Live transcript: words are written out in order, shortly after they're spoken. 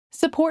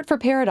Support for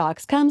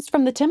Paradox comes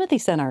from the Timothy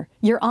Center,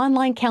 your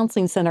online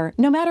counseling center,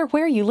 no matter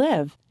where you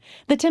live.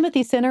 The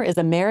Timothy Center is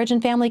a marriage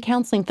and family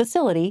counseling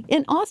facility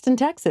in Austin,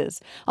 Texas,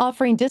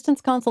 offering distance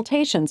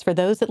consultations for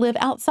those that live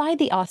outside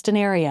the Austin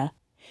area.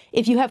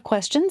 If you have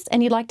questions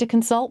and you'd like to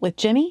consult with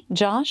Jimmy,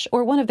 Josh,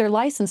 or one of their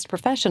licensed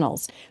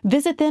professionals,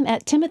 visit them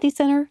at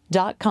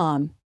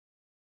timothycenter.com.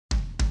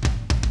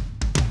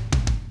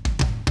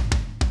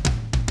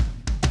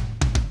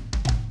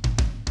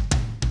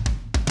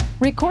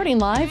 Recording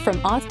live from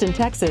Austin,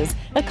 Texas,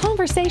 a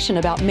conversation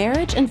about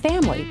marriage and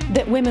family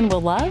that women will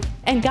love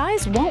and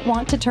guys won't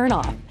want to turn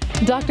off.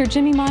 Dr.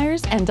 Jimmy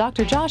Myers and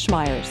Dr. Josh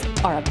Myers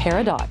are a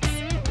paradox.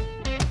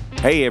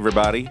 Hey,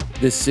 everybody.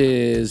 This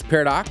is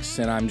Paradox,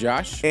 and I'm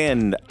Josh.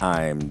 And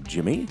I'm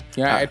Jimmy.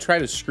 Yeah, I tried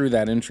to screw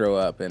that intro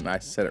up, and I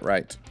said it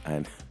right.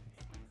 And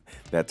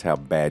that's how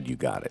bad you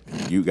got it.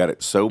 You got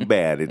it so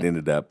bad it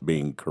ended up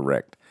being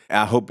correct.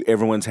 I hope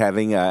everyone's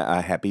having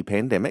a happy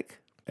pandemic.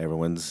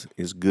 Everyone's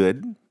is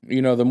good.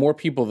 You know, the more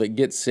people that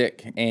get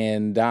sick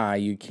and die,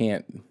 you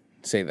can't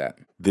say that.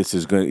 This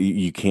is going.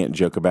 You can't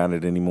joke about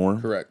it anymore.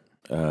 Correct.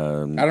 I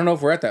don't know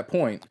if we're at that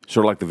point.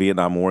 Sort of like the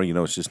Vietnam War. You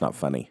know, it's just not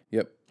funny.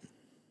 Yep.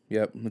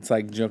 It's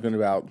like joking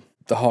about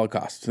the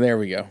Holocaust. There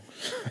we go.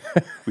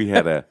 We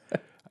had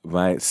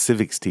my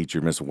civics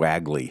teacher, Miss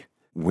Wagley,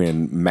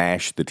 when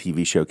MASH, the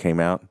TV show, came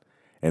out,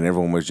 and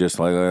everyone was just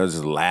like,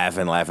 just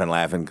laughing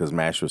because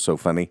MASH was so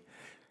funny.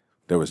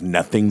 There was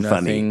nothing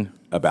funny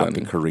about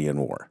the Korean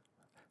War.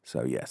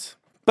 So, yes.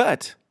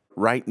 But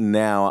right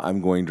now,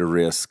 I'm going to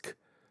risk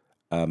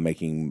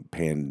making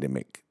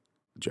pandemic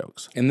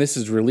jokes. And this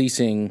is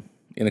releasing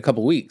in a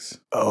couple weeks.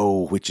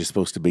 Oh, which is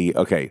supposed to be,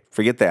 okay,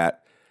 forget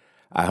that.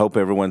 I hope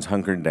everyone's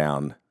hunkered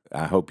down.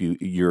 I hope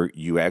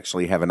you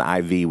actually have an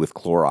IV with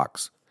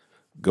Clorox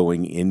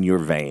going in your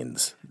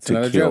veins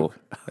to kill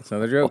That's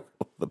another joke.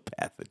 The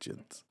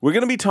pathogens. We're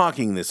going to be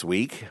talking this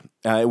week.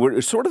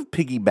 We're sort of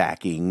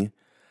piggybacking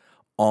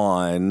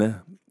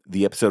on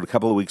the episode a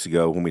couple of weeks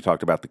ago when we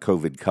talked about the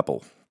COVID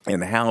couple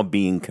and how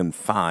being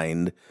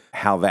confined,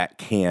 how that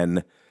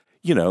can,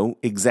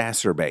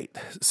 exacerbate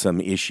some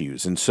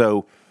issues. And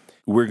so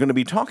we're going to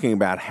be talking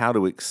about how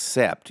to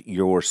accept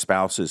your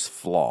spouse's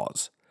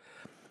flaws.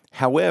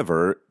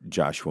 However,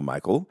 Joshua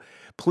Michael,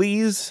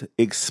 please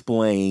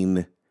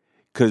explain,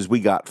 because we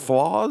got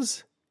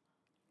flaws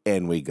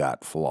and we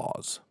got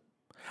flaws.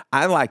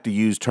 I like to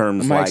use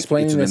terms like it's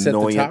an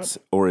annoyance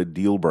or a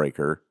deal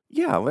breaker.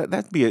 Yeah,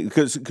 that'd be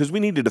because we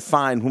need to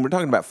define, when we're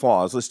talking about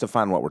flaws, let's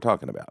define what we're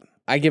talking about.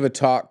 I give a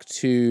talk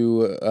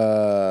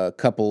to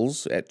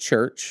couples at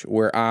church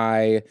where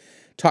I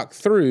talk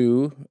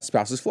through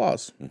spouses'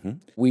 flaws. Mm-hmm.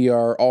 We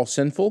are all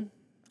sinful.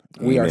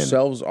 Amen. We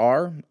ourselves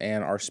are,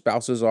 and our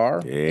spouses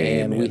are.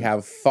 Amen. And we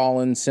have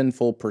fallen,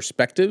 sinful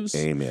perspectives.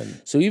 Amen.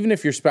 So even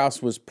if your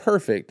spouse was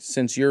perfect,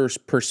 since your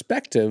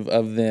perspective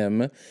of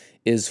them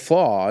is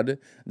flawed,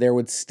 there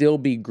would still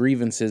be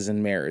grievances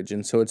in marriage.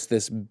 And so it's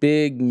this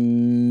big,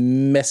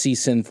 messy,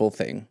 sinful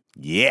thing.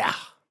 Yeah.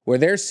 Where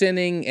they're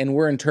sinning and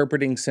we're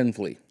interpreting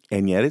sinfully.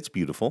 And yet it's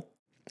beautiful.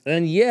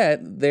 And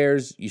yet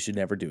you should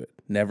never do it.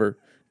 Never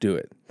do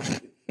it.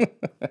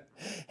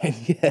 And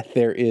yet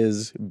there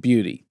is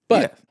beauty.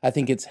 But I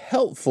think it's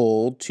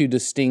helpful to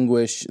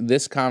distinguish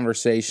this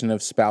conversation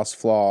of spouse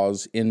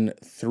flaws in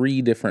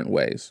 3 different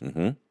ways.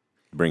 Mm-hmm.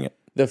 Bring it.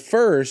 The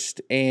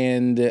first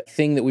and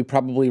thing that we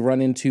probably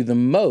run into the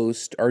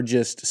most are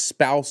just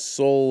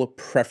spousal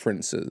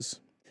preferences.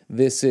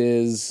 This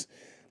is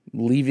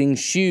leaving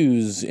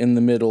shoes in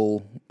the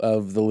middle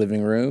of the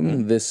living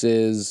room. This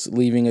is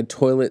leaving a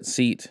toilet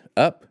seat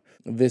up.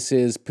 This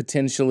is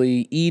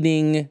potentially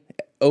eating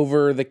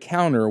over the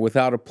counter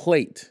without a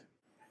plate.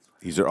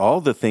 These are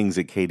all the things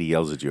that Katie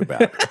yells at you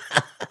about.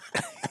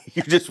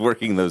 You're just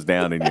working those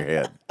down in your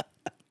head.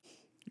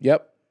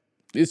 Yep.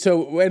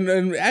 So,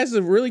 and as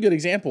a really good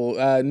example,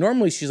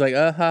 normally she's like,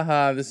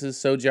 this is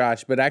so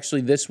Josh. But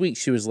actually this week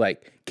she was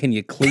like, can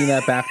you clean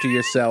up after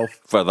yourself?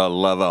 For the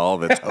love of all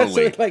that's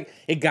holy. So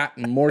it got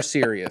more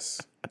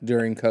serious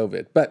during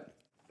COVID. But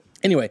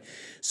anyway,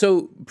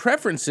 so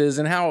preferences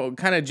and how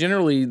kind of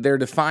generally they're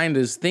defined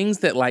as things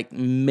that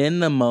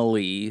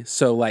minimally,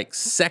 so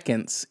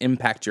seconds,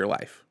 impact your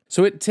life.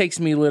 So it takes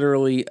me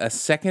literally a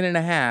second and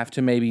a half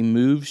to maybe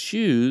move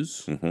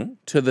shoes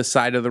to the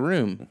side of the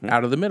room,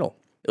 out of the middle.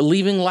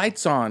 Leaving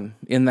lights on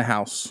in the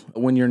house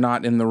when you're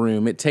not in the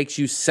room. It takes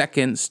you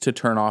seconds to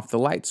turn off the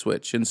light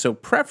switch. And so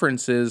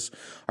preferences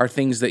are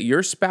things that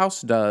your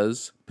spouse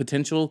does,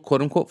 potential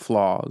quote-unquote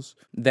flaws,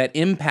 that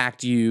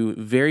impact you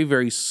very,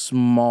 very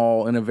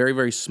small, in a very,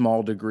 very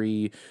small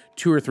degree,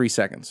 2 or 3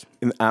 seconds.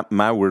 And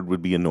my word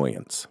would be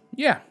annoyance.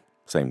 Yeah.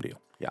 Same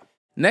deal. Yeah.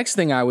 Next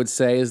thing I would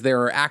say is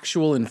there are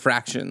actual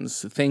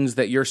infractions, things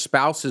that your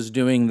spouse is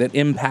doing that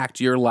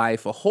impact your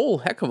life a whole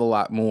heck of a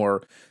lot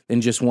more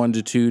than just 1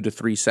 to 2 to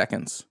 3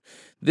 seconds.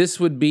 This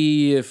would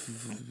be if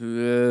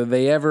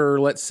they ever,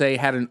 let's say,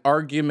 had an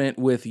argument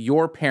with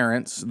your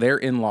parents, their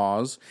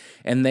in-laws,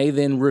 and they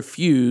then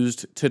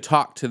refused to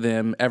talk to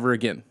them ever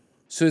again.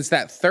 So it's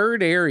that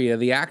third area,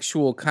 the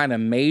actual kind of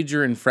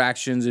major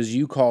infractions, as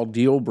you call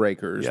deal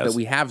breakers, Yes. that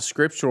we have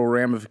scriptural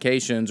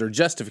ramifications or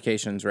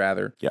justifications,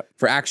 rather, Yep.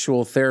 for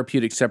actual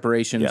therapeutic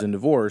separations Yep. and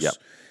divorce. Yep.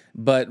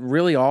 But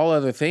really, all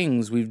other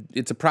things,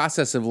 it's a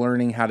process of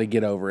learning how to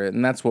get over it,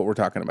 and that's what we're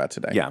talking about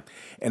today. Yeah.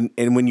 And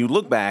when you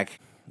look back,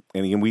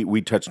 and again,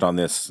 we touched on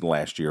this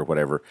last year or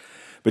whatever,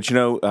 but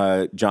John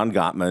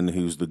Gottman,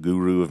 who's the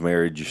guru of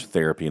marriage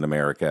therapy in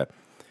America,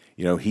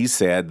 he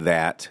said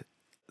that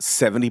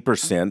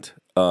 70%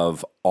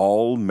 of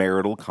all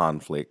marital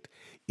conflict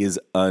is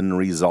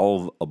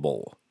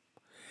unresolvable.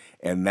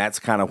 And that's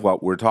kind of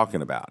what we're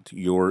talking about.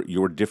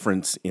 Your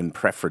difference in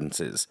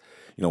preferences.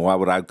 What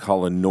would I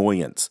call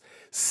annoyance?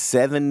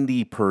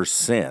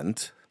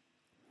 70%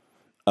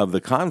 of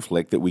the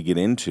conflict that we get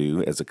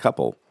into as a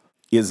couple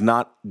is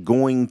not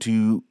going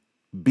to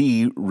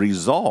be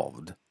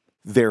resolved.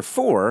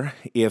 Therefore,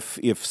 if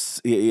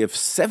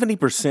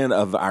 70%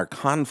 of our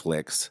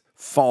conflicts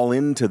fall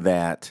into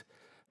that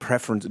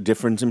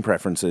difference in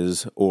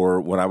preferences, or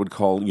what I would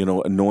call,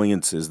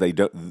 annoyances,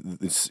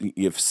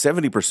 if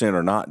 70%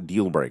 are not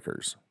deal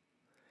breakers,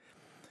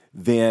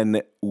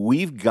 then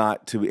we've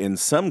got to, in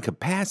some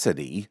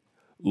capacity,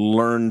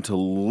 learn to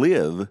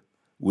live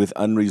with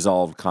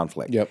unresolved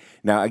conflict. Yep.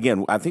 Now,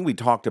 again, I think we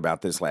talked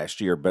about this last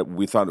year, but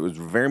we thought it was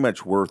very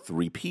much worth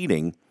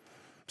repeating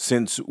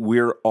since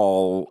we're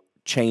all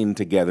chained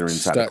together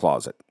inside a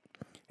closet.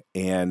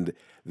 And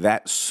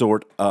that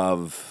sort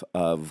of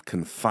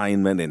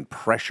confinement and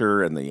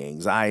pressure and the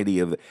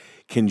anxiety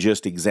can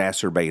just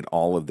exacerbate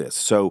all of this.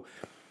 So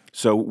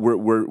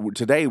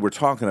today we're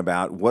talking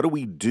about what do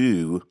we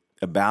do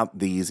about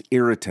these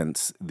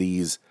irritants,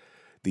 these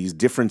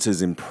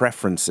differences in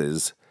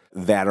preferences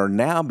that are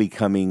now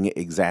becoming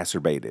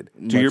exacerbated.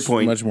 To your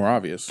point, much more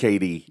obvious.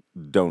 Katie,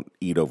 don't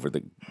eat over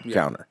the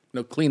counter.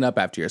 No, clean up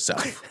after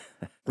yourself.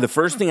 The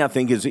first thing I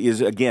think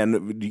is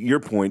again, your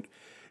point,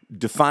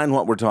 define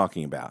what we're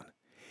talking about.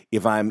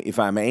 If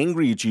I'm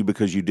angry at you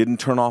because you didn't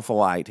turn off a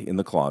light in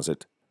the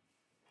closet,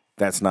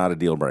 that's not a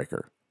deal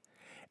breaker.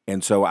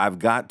 And so I've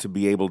got to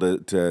be able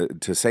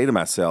to say to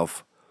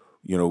myself,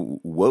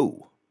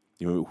 whoa,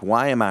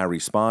 why am I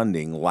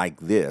responding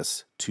like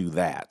this to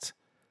that?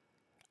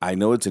 I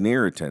know it's an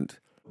irritant.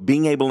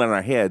 Being able in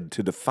our head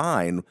to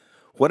define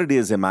what it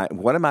is,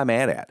 what am I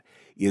mad at?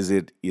 Is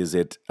it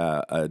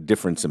a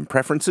difference in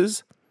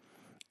preferences?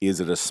 Is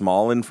it a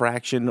small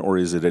infraction, or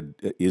is it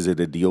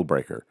a deal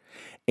breaker?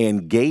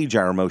 And gauge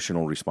our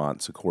emotional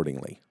response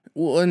accordingly.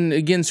 Well, and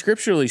again,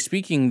 scripturally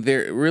speaking,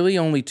 there really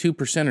only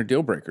 2% are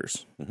deal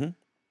breakers. Mm-hmm.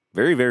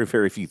 Very, very,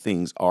 very few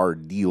things are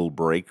deal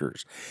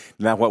breakers.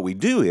 Now, what we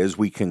do is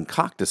we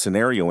concoct a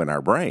scenario in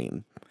our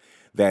brain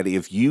that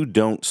if you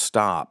don't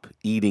stop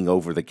eating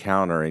over the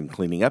counter and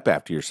cleaning up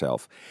after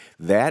yourself,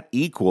 that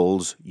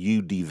equals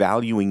you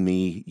devaluing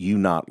me, you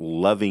not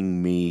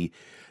loving me,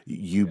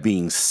 you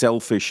being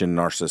selfish and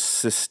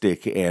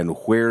narcissistic, and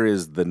where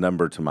is the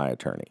number to my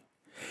attorney?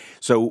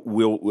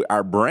 So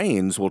our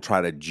brains will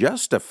try to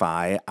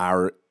justify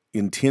our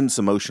intense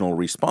emotional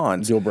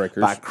response Deal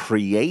breakers. by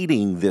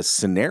creating this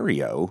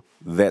scenario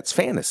that's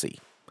fantasy,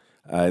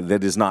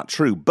 that is not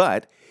true,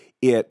 but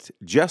it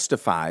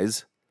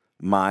justifies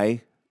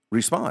my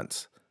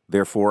response.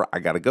 Therefore, I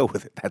got to go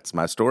with it. That's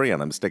my story,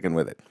 and I'm sticking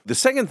with it. The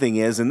second thing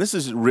is, and this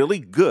is really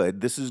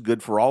good, this is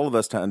good for all of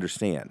us to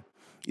understand,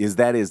 is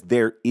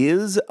there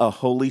is a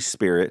Holy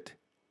Spirit,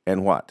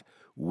 and what?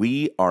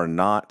 We are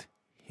not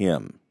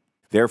Him.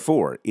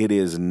 Therefore, it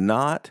is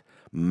not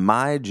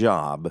my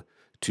job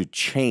to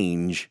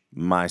change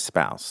my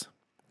spouse.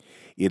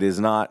 It is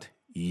not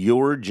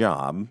your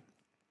job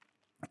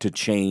to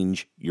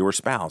change your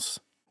spouse.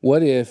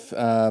 What if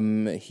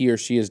he or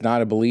she is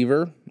not a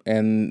believer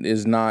and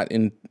is not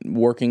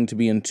working to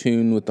be in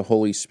tune with the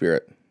Holy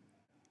Spirit?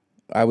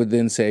 I would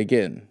then say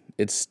again,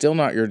 it's still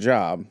not your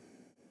job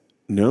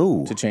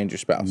to change your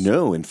spouse.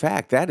 No, in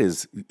fact, that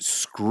is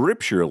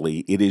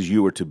scripturally, it is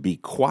you are to be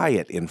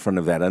quiet in front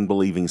of that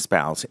unbelieving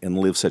spouse and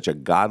live such a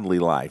godly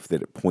life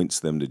that it points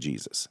them to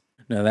Jesus.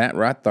 Now that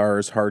right there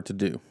is hard to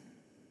do.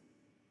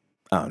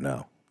 Oh,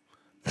 no.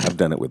 I've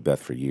done it with Beth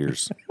for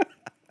years.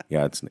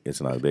 Yeah,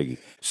 it's not a biggie.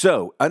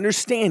 So,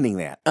 understanding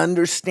that,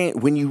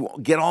 when you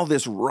get all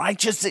this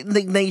righteous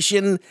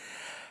indignation,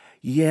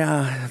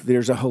 yeah,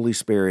 there's a Holy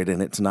Spirit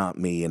and it's not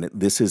me, and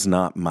this is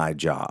not my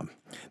job.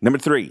 Number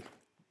 3,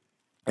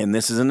 and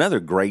this is another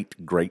great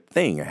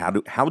thing.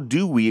 How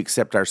do we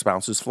accept our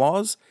spouse's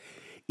flaws?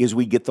 Is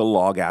we get the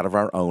log out of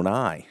our own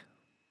eye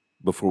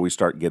before we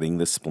start getting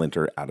the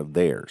splinter out of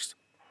theirs.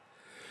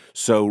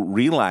 So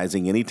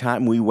realizing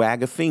anytime we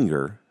wag a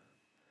finger,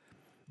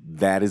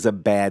 that is a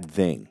bad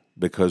thing,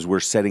 because we're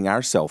setting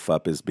ourselves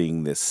up as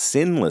being this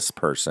sinless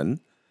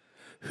person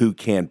who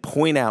can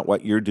point out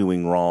what you're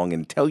doing wrong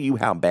and tell you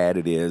how bad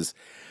it is.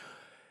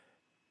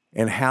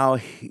 And how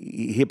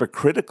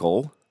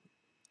hypocritical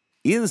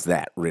is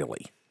that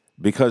really?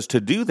 Because to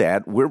do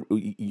that,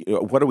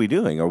 what are we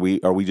doing? Are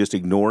we just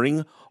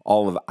ignoring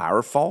all of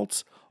our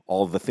faults,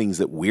 all of the things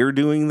that we're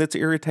doing that's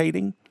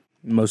irritating?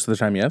 Most of the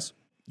time, yes.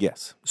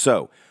 Yes.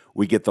 So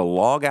We get the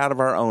log out of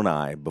our own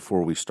eye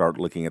before we start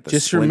looking at the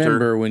Just splinter.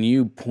 remember, when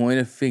you point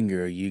a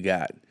finger, you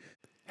got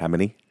How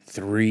many?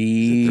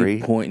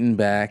 three pointing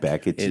back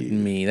at you.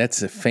 me.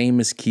 That's a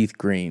famous Keith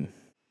Green.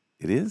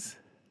 It is?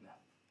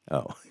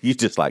 Oh, you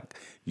just like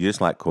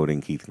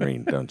quoting Keith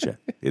Green, don't you?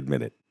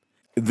 Admit it.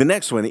 The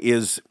next one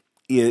is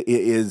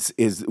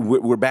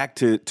we're back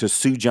to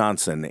Sue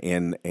Johnson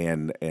and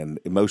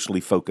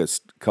emotionally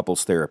focused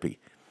couples therapy.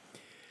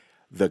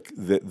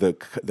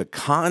 The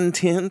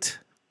content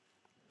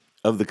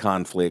of the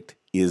conflict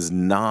is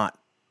not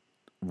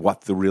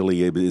what the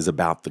really is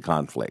about the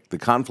conflict. The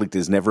conflict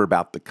is never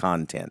about the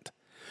content.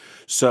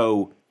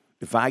 So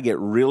if I get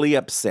really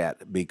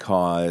upset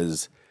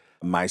because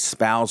my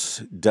spouse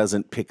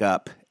doesn't pick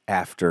up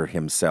after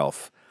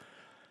himself,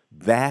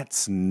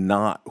 that's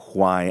not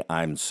why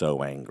I'm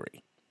so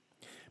angry.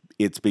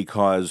 It's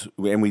because,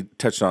 and we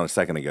touched on it a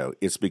second ago,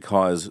 it's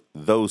because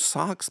those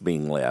socks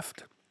being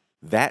left,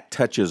 that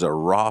touches a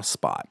raw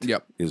spot,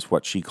 is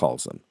what she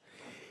calls them.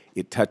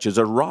 It touches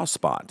a raw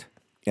spot,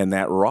 and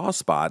that raw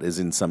spot is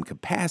in some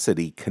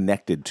capacity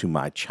connected to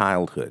my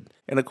childhood.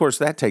 And of course,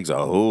 that takes a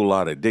whole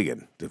lot of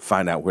digging to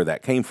find out where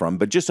that came from,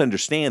 but just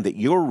understand that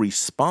your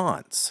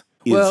response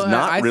is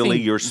not really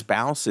your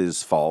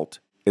spouse's fault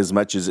as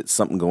much as it's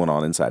something going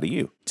on inside of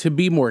you. To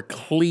be more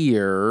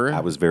clear, I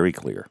was very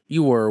clear.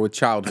 You were with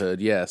childhood,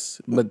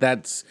 yes. But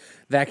that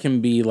can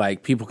be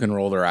like, people can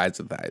roll their eyes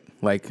at that.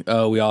 Like,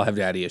 oh, we all have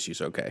daddy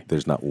issues, okay.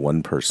 There's not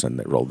one person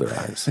that rolled their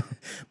eyes.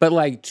 But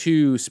like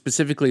to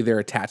specifically their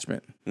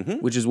attachment,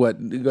 which is what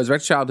it goes back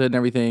to childhood and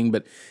everything,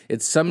 but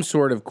it's some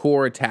sort of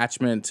core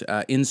attachment,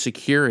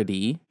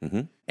 insecurity.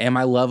 Am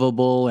I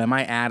lovable? Am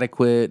I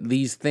adequate?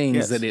 These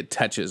things that it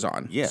touches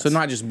on. Yes. So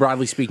not just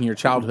broadly speaking your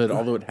childhood,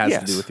 although it has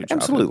to do with your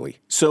childhood. Absolutely.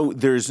 So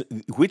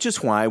which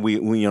is why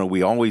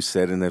we always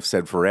said, and have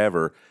said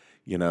forever,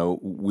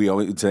 we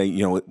always say,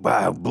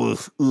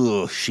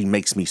 wow, she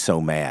makes me so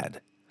mad.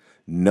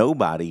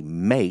 Nobody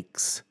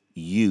makes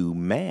you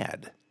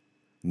mad.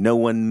 No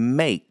one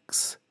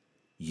makes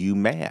you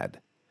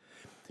mad.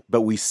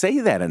 But we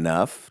say that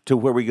enough to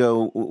where we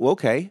go,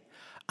 okay,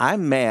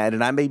 I'm mad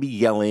and I may be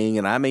yelling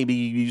and I may be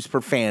use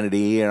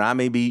profanity and I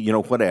may be,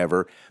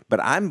 whatever, but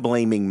I'm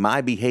blaming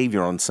my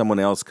behavior on someone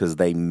else because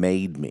they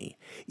made me.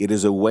 It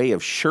is a way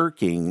of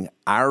shirking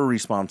our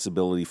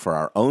responsibility for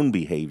our own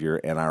behavior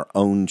and our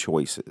own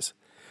choices.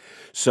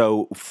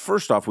 So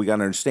first off, we got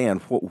to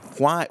understand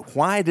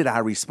why did I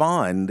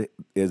respond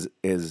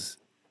as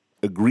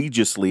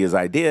egregiously as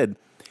I did?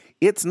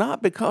 It's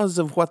not because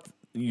of what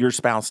your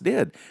spouse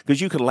did,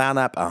 because you could line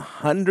up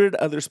 100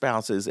 other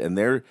spouses and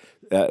their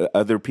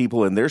other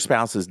people and their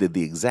spouses did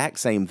the exact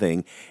same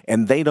thing,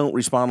 and they don't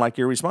respond like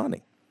you're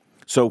responding.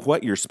 So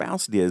what your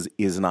spouse does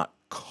is not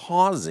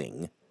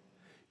causing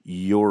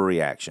your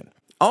reaction.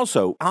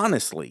 Also,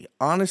 honestly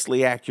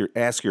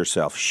ask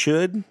yourself,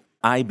 should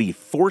I be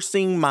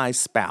forcing my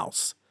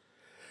spouse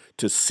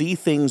to see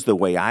things the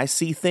way I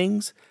see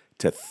things,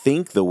 to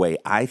think the way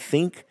I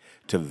think,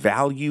 to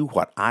value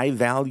what I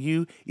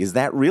value? Is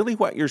that really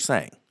what you're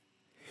saying?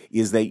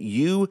 Is that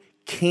you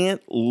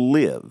can't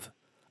live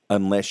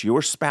unless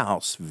your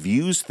spouse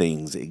views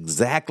things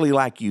exactly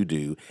like you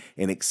do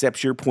and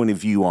accepts your point of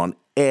view on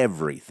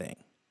everything?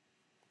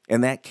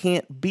 And that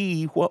can't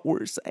be what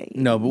we're saying.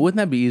 No, but wouldn't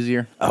that be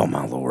easier? Oh,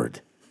 my Lord.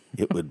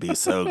 It would be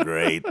so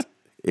great.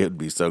 It would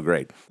be so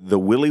great. The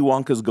Willy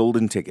Wonka's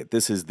golden ticket.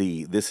 This is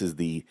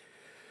the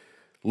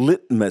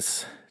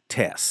litmus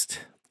test.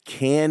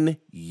 Can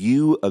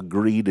you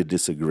agree to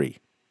disagree?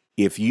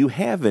 If you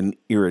have an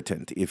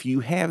irritant, if you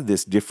have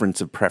this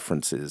difference of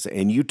preferences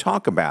and you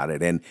talk about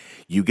it and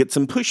you get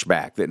some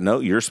pushback that no,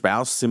 your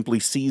spouse simply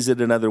sees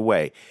it another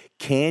way,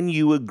 can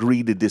you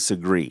agree to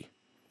disagree?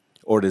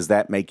 Or does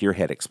that make your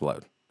head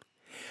explode?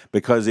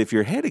 Because if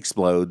your head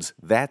explodes,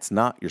 that's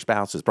not your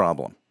spouse's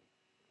problem.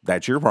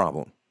 That's your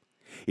problem.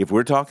 If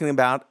we're talking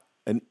about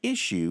an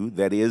issue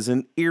that is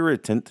an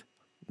irritant,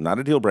 not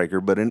a deal breaker,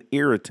 but an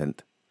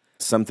irritant,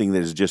 something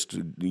that is just,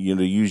 to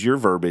use your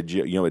verbiage,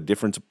 a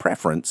difference of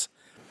preference,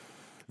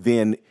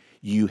 then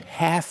you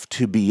have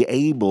to be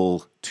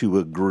able to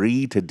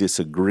agree to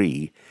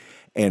disagree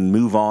and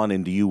move on.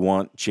 And do you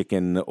want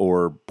chicken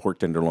or pork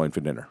tenderloin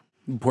for dinner?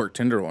 Pork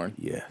tenderloin.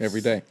 Yes.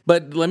 Every day.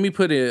 But let me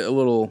put a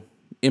little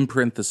in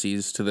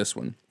parentheses to this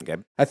one. Okay.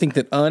 I think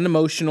that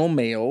unemotional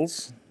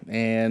males,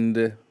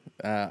 and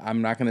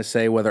I'm not going to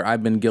say whether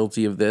I've been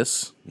guilty of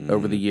this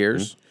over the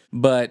years,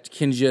 but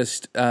can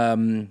just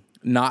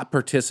not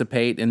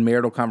participate in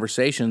marital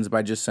conversations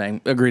by just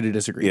saying, agree to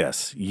disagree.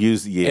 Yes.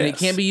 Yes. And it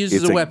can't be used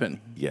as a weapon.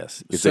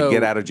 Yes. It's a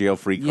get out of jail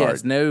free card.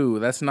 Yes. No,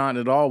 that's not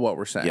at all what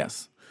we're saying.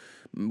 Yes.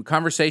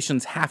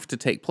 Conversations have to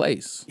take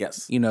place.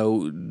 Yes.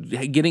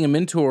 Getting a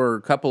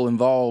mentor couple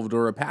involved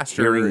or a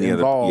pastor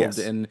involved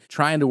and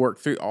trying to work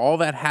through all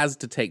that has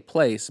to take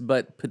place,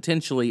 but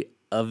potentially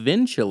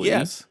eventually.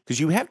 Yes. Because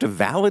you have to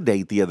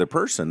validate the other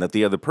person, that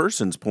the other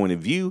person's point of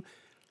view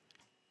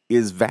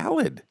is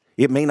valid.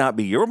 It may not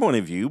be your point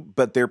of view,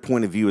 but their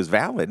point of view is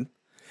valid.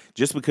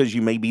 Just because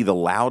you may be the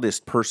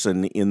loudest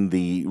person in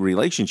the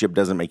relationship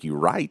doesn't make you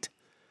right.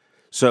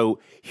 So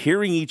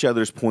hearing each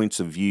other's points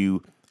of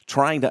view,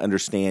 trying to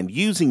understand,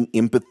 using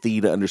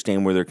empathy to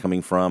understand where they're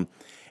coming from.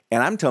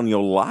 And I'm telling you,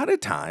 a lot of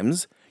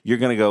times you're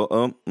going to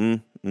go,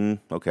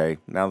 okay,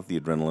 now that the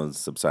adrenaline's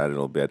subsided a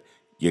little bit,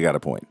 you got a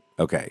point.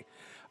 Okay,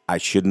 I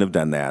shouldn't have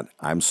done that.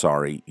 I'm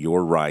sorry.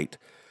 You're right.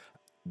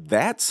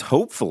 That's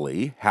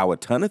hopefully how a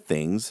ton of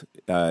things,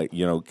 kind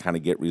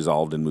of get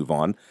resolved and move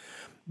on.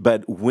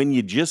 But when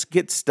you just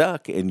get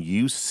stuck and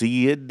you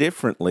see it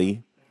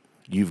differently,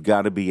 you've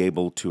got to be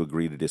able to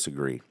agree to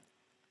disagree.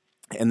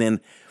 And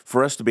then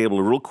for us to be able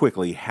to real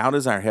quickly, how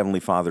does our Heavenly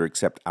Father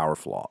accept our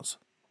flaws?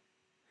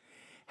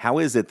 How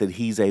is it that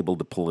He's able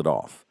to pull it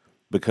off?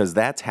 Because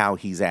that's how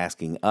He's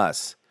asking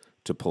us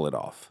to pull it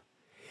off.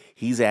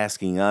 He's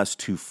asking us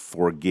to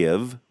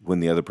forgive when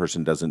the other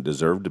person doesn't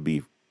deserve to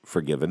be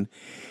forgiven.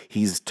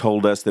 He's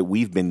told us that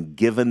we've been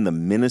given the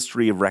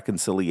ministry of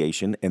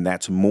reconciliation, and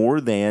that's more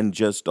than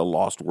just a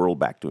lost world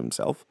back to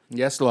Himself.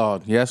 Yes,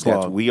 Lord. Yes,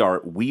 Lord. We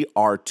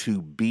are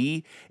to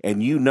be,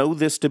 and you know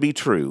this to be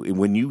true. And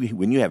when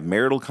you have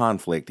marital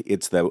conflict,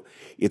 it's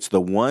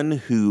the one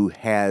who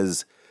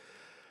has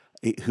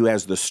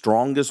the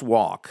strongest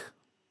walk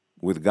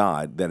with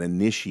God that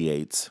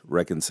initiates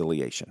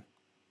reconciliation,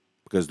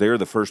 because they're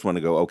the first one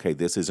to go, okay,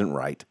 this isn't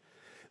right.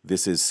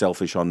 This is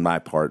selfish on my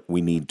part. We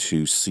need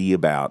to see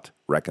about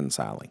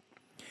reconciling.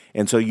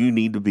 And so you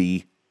need to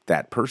be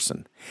that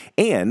person.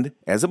 And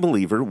as a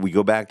believer, we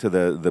go back to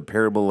the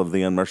parable of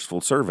the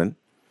unmerciful servant.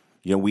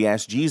 We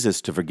ask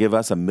Jesus to forgive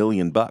us $1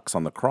 million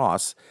on the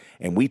cross,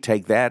 and we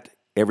take that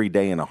every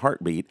day in a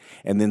heartbeat,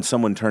 and then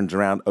someone turns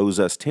around, owes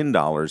us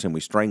 $10, and we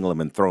strangle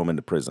him and throw him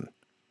into prison.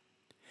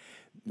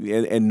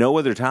 And no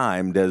other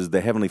time does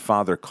the Heavenly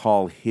Father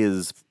call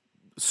His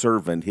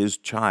servant, His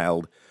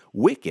child,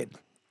 wicked.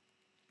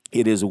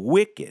 It is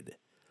wicked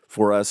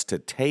for us to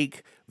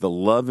take the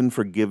love and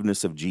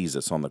forgiveness of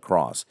Jesus on the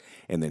cross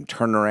and then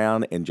turn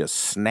around and just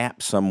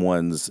snap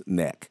someone's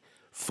neck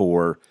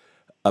for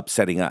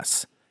upsetting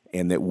us,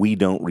 and that we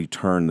don't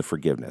return the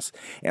forgiveness.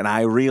 And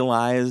I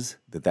realize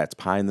that that's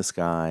pie in the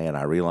sky, and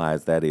I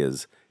realize that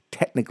is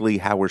technically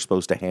how we're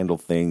supposed to handle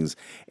things,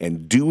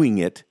 and doing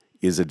it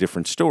is a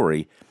different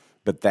story,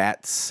 but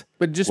that's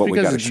just what we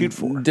got to because shoot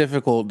for. it's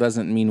difficult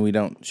doesn't mean we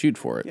don't shoot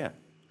for it. Yeah.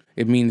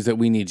 It means that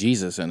we need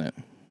Jesus in it.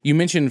 You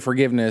mentioned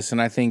forgiveness,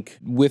 and I think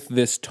with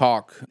this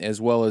talk,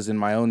 as well as in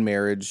my own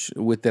marriage,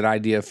 with that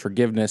idea of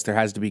forgiveness, there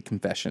has to be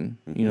confession.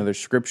 Mm-hmm. There's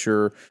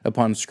scripture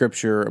upon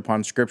scripture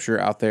upon scripture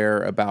out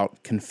there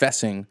about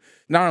confessing.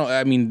 Not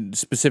only,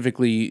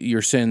 specifically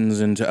your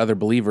sins and to other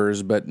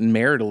believers, but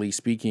maritally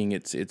speaking,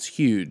 it's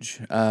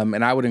huge.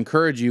 And I would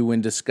encourage you, when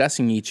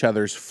discussing each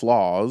other's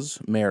flaws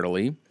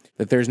maritally,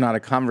 that there's not a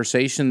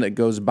conversation that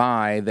goes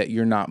by that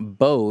you're not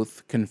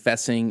both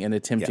confessing and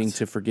attempting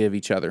to forgive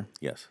each other.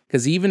 Yes.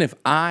 Because even if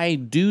I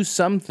do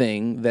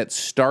something that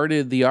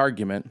started the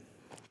argument,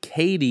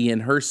 Katie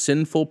and her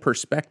sinful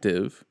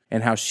perspective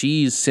and how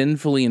she's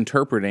sinfully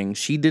interpreting,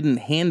 she didn't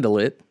handle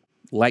it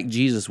like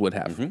Jesus would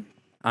have. Mm-hmm.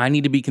 I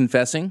need to be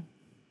confessing,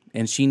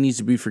 and she needs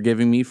to be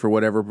forgiving me for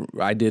whatever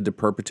I did to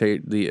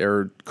perpetrate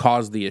or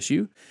cause the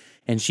issue.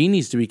 And she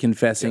needs to be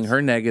confessing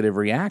her negative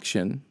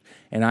reaction.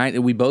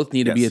 And we both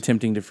need to be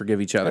attempting to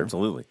forgive each other.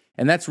 Absolutely.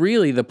 And that's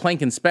really the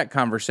plank and speck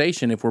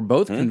conversation. If we're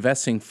both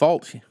confessing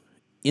fault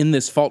in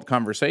this fault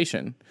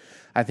conversation,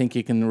 I think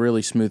it can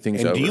really smooth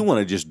things over. And do you want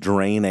to just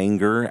drain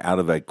anger out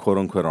of a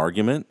quote-unquote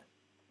argument?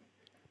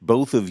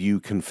 Both of you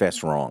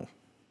confess wrong.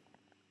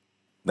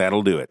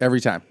 That'll do it.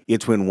 Every time.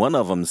 It's when one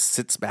of them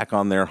sits back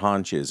on their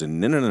haunches and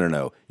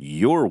no,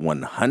 you're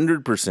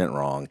 100%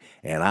 wrong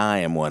and I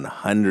am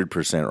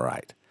 100%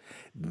 right.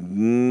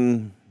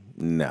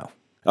 No.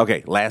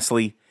 Okay,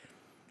 lastly,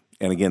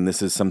 and again,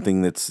 this is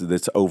something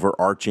that's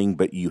overarching,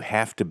 but you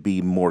have to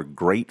be more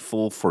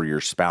grateful for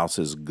your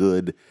spouse's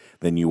good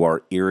than you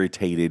are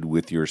irritated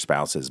with your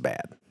spouse's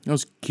bad. That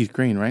was Keith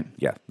Green, right?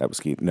 Yeah, that was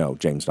Keith. No,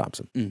 James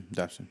Dobson.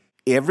 Dobson.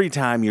 Every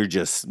time you're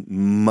just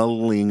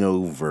mulling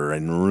over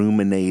and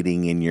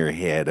ruminating in your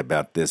head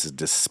about this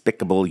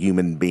despicable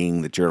human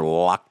being that you're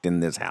locked in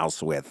this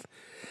house with,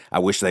 I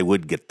wish they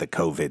would get the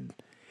COVID.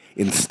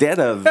 Instead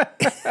of,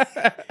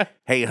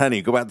 hey,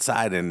 honey, go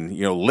outside and,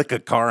 lick a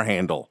car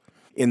handle.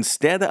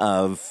 Instead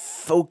of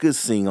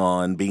focusing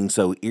on being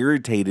so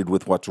irritated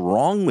with what's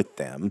wrong with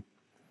them,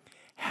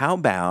 how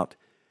about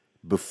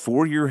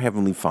before your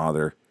Heavenly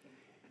Father,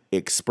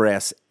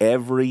 express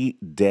every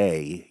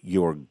day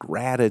your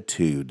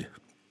gratitude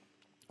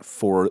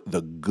for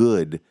the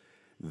good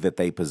that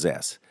they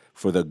possess,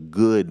 for the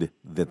good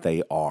that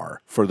they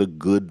are, for the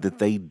good that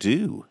they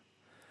do.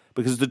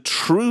 Because the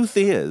truth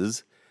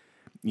is,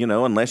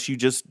 unless you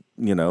just,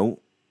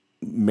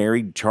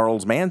 married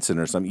Charles Manson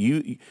or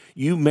something,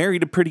 you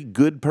married a pretty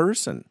good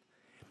person.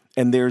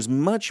 And there's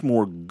much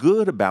more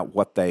good about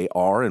what they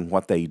are and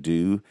what they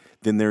do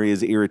than there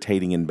is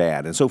irritating and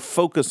bad. And so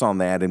focus on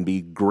that and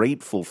be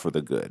grateful for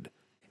the good.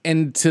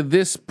 And to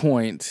this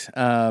point,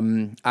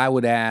 I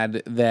would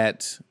add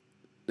that,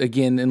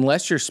 again,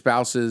 unless your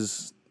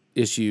spouse's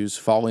issues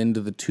fall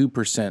into the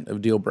 2%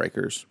 of deal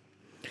breakers,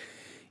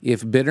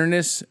 If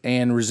bitterness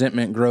and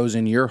resentment grows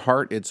in your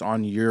heart, it's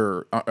on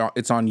you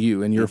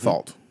and your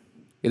fault.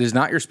 It is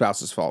not your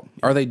spouse's fault.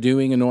 Are they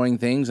doing annoying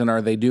things and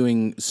are they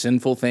doing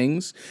sinful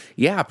things?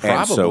 Yeah, probably.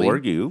 And so are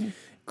you.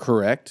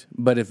 Correct.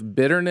 But if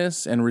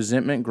bitterness and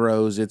resentment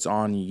grows, it's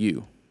on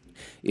you.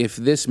 If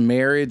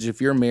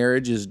your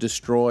marriage is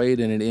destroyed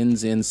and it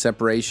ends in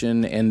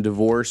separation and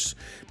divorce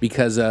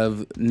because of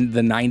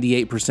the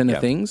 98%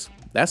 of things,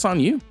 that's on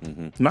you,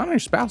 not on your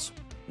spouse.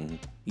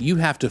 You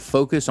have to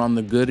focus on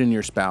the good in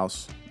your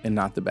spouse and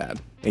not the bad.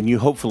 And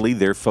hopefully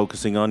they're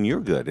focusing on your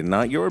good and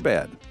not your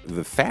bad.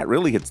 The fat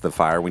really hits the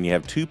fire when you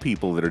have two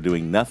people that are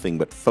doing nothing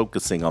but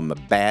focusing on the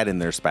bad in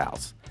their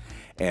spouse.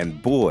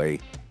 And boy,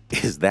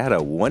 is that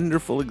a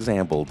wonderful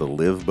example to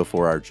live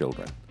before our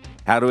children.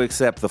 How to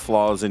accept the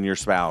flaws in your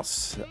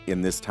spouse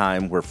in this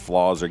time where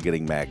flaws are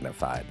getting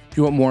magnified. If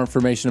you want more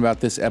information about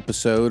this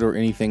episode or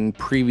anything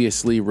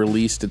previously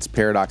released, it's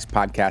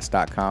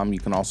paradoxpodcast.com. You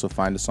can also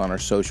find us on our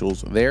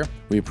socials there.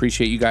 We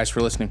appreciate you guys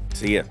for listening.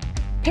 See ya.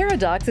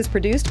 Paradox is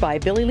produced by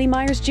Billy Lee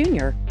Myers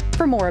Jr.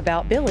 For more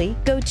about Billy,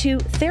 go to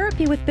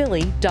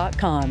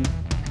therapywithbilly.com.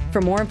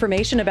 For more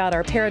information about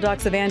our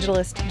Paradox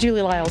evangelist,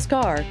 Julie Lyles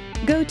Carr,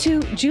 go to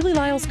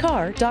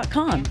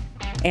julielylescarr.com.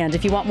 And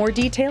if you want more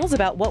details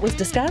about what was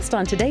discussed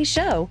on today's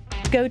show,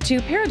 go to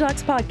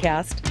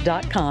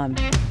paradoxpodcast.com.